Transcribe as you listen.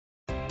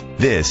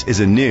This is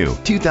a new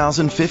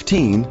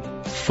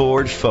 2015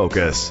 Ford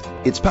Focus.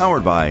 It's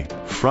powered by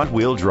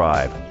front-wheel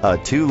drive, a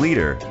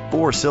 2-liter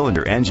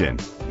 4-cylinder engine,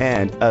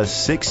 and a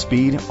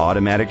 6-speed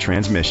automatic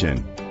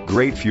transmission.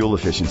 Great fuel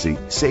efficiency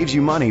saves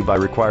you money by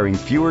requiring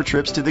fewer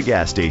trips to the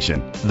gas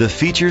station. The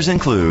features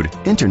include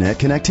internet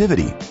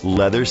connectivity,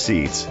 leather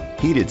seats,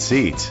 heated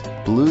seats,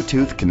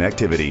 Bluetooth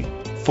connectivity,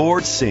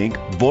 Ford Sync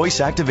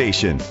voice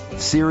activation,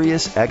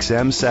 Sirius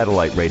XM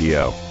satellite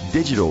radio,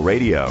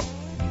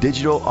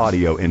 digital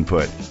audio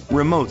input,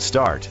 remote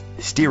start,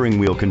 steering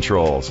wheel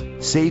controls.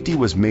 Safety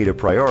was made a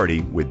priority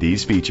with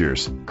these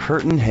features: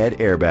 curtain head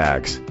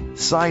airbags,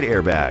 side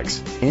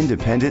airbags,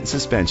 independent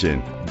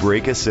suspension,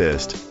 brake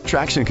assist,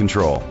 traction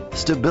control,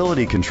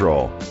 stability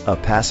control, a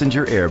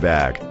passenger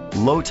airbag,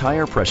 low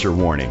tire pressure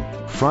warning,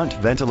 front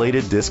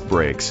ventilated disc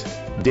brakes,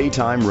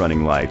 daytime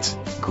running lights.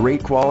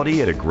 Great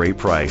quality at a great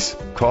price.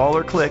 Call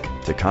or click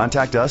to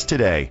contact us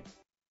today.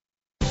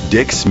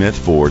 Dick Smith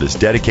Ford is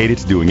dedicated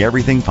to doing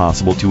everything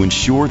possible to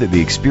ensure that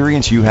the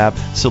experience you have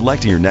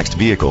selecting your next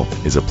vehicle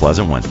is a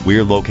pleasant one. We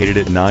are located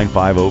at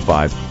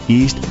 9505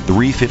 East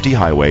 350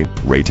 Highway,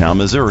 Raytown,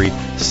 Missouri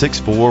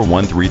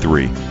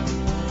 64133.